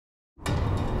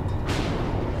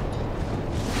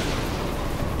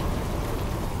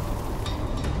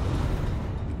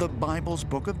the Bible's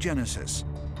book of Genesis.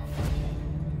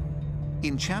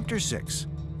 In chapter 6,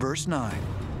 verse 9,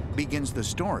 begins the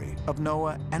story of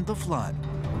Noah and the flood,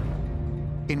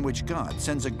 in which God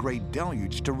sends a great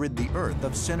deluge to rid the earth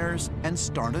of sinners and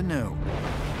start anew.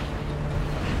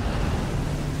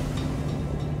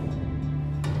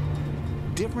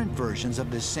 Different versions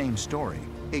of this same story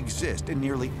exist in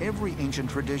nearly every ancient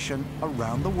tradition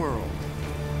around the world.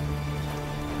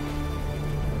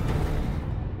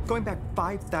 Going back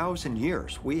 5,000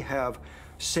 years, we have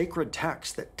sacred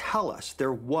texts that tell us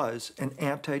there was an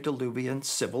antediluvian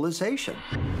civilization.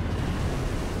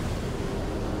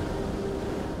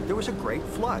 There was a great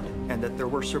flood, and that there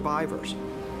were survivors.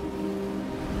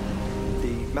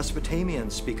 The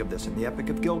Mesopotamians speak of this in the Epic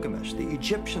of Gilgamesh. The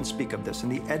Egyptians speak of this in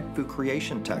the Edfu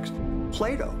creation text.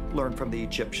 Plato learned from the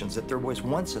Egyptians that there was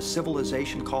once a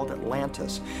civilization called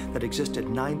Atlantis that existed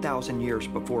 9,000 years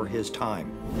before his time.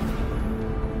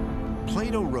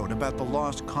 Plato wrote about the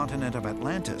lost continent of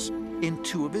Atlantis in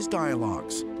two of his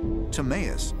dialogues,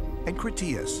 Timaeus and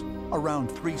Critias, around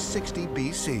 360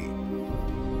 BC.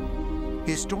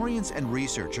 Historians and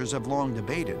researchers have long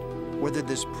debated whether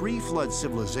this pre-flood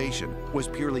civilization was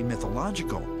purely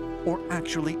mythological or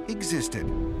actually existed.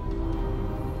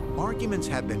 Arguments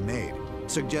have been made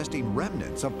suggesting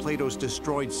remnants of Plato's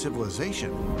destroyed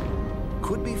civilization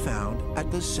could be found at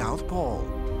the South Pole.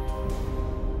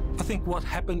 I think what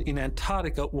happened in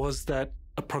Antarctica was that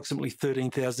approximately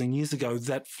 13,000 years ago,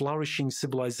 that flourishing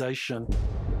civilization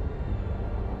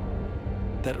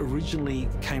that originally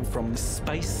came from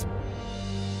space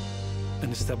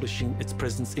and establishing its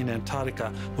presence in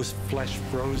Antarctica was flash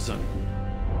frozen.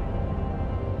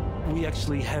 We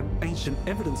actually have ancient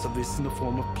evidence of this in the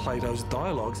form of Plato's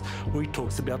dialogues, where he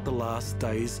talks about the last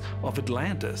days of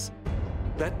Atlantis.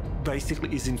 That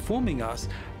basically is informing us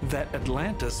that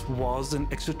Atlantis was an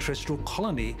extraterrestrial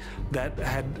colony that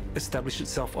had established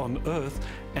itself on Earth,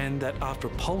 and that after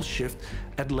a pole shift,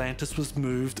 Atlantis was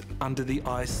moved under the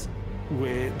ice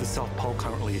where the South Pole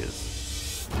currently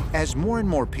is. As more and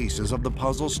more pieces of the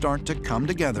puzzle start to come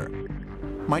together,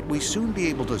 might we soon be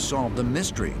able to solve the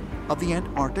mystery of the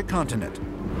Antarctic continent?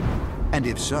 And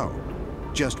if so,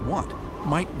 just what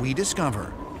might we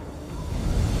discover?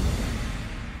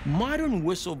 Modern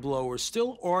whistleblowers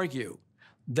still argue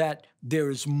that there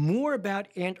is more about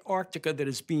Antarctica that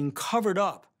is being covered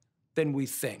up than we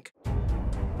think.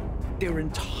 There are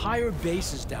entire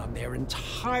bases down there,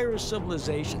 entire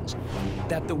civilizations,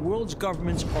 that the world's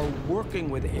governments are working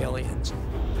with aliens.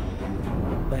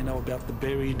 They know about the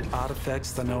buried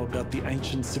artifacts, they know about the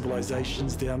ancient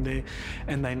civilizations down there,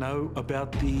 and they know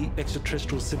about the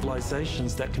extraterrestrial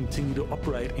civilizations that continue to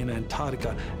operate in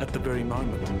Antarctica at the very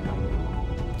moment.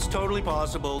 It's totally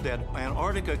possible that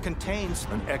Antarctica contains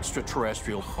an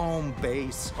extraterrestrial home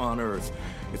base on Earth.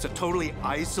 It's a totally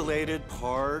isolated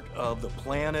part of the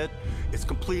planet. It's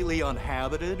completely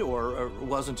uninhabited, or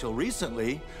was until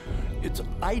recently. It's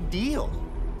ideal